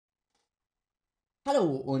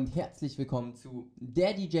Hallo und herzlich willkommen zu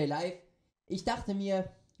der DJ Live. Ich dachte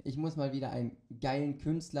mir, ich muss mal wieder einen geilen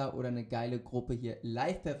Künstler oder eine geile Gruppe hier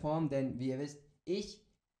live performen, denn wie ihr wisst, ich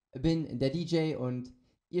bin der DJ und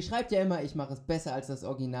ihr schreibt ja immer, ich mache es besser als das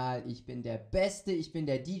Original, ich bin der Beste, ich bin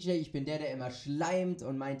der DJ, ich bin der immer schleimt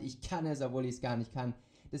und meint, ich kann es, obwohl ich es gar nicht kann.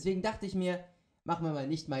 Deswegen dachte ich mir, machen wir mal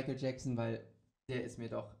nicht Michael Jackson, weil der ist mir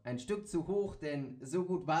doch ein Stück zu hoch, denn so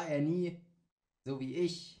gut war er nie, so wie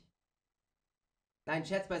ich. Nein,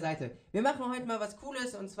 Scherz beiseite. Wir machen heute mal was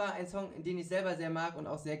Cooles und zwar einen Song, den ich selber sehr mag und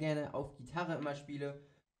auch sehr gerne auf Gitarre immer spiele.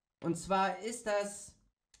 Und zwar ist das...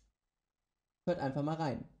 Hört einfach mal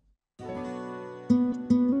rein.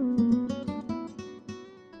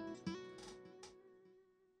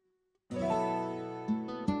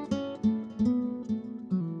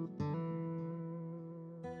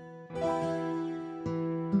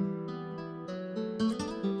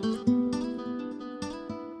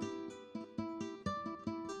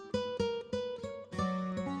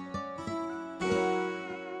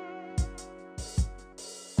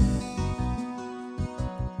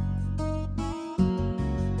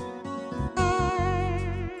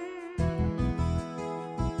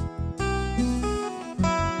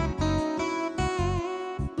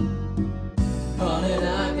 Running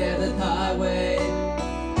out the highway,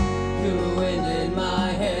 cool wind in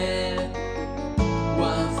my hair,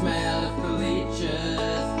 one smell of the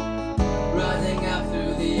leeches rising up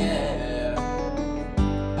through the air.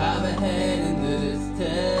 I'm ahead in the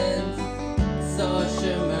distance, saw a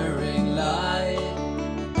shimmering light.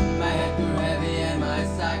 My head grew heavy and my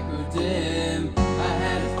sight grew dim. I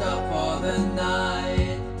had to stop for the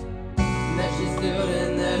night. And then she stood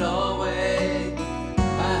in the doorway.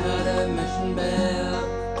 I heard a mission bell,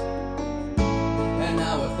 and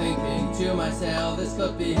I was thinking to myself, this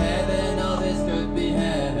could be heaven or this could be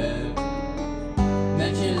hell.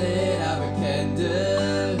 Then she lit up a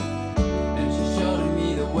candle, and she showed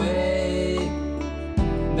me the way.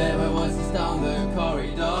 There were voices down the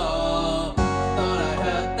corridor, thought I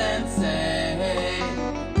heard them say,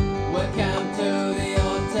 welcome to the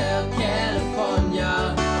Hotel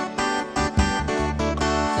California.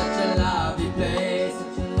 Such a lovely place,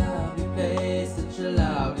 such a lovely place, such a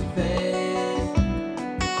lovely place.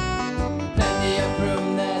 Plenty of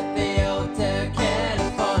room at the Hotel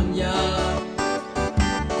California.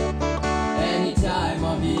 Any time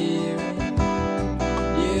of year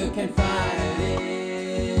you can find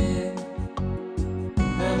it.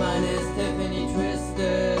 Her mind is Tiffany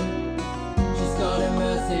twisted. She's got a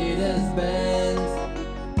Mercedes Benz.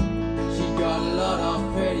 She got a lot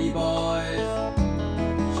of pretty boys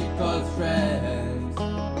she calls friends.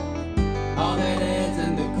 All they dance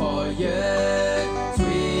in the courtyard,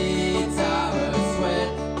 sweet sour sweat.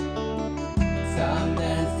 Some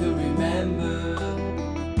dance to remember,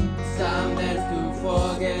 some dance to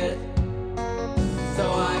forget. So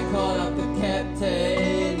I call up the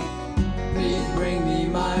captain, please bring me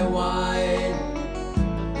my wine.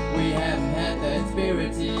 We haven't had that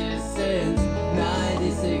spirit here since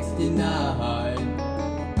 1969.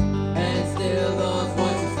 And still those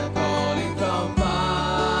voices are calling from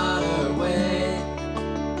far away.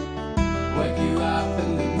 Wake you up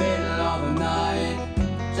in the middle of the night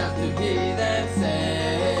just to hear them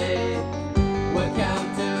say,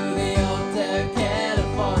 welcome to the Hotel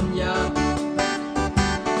California.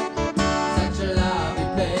 Such a lovely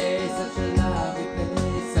place, such a lovely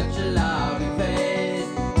place, such a lovely place.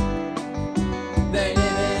 They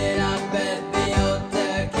live it up at the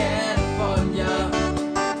Hotel California.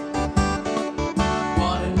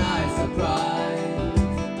 What a nice surprise,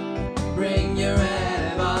 bring your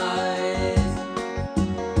alibis.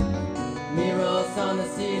 Mirrors on the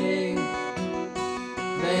ceiling,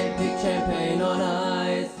 they pick champagne on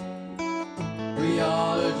ice. We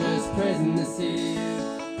all are just prisoners here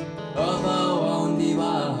of our own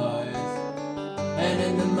device. And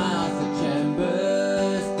in the master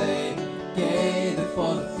chambers they gather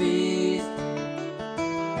for the feast.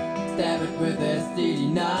 Stab it with their steely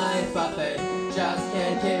knife, but they just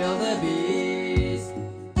can't kill the beast.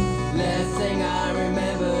 Last thing I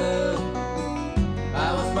remember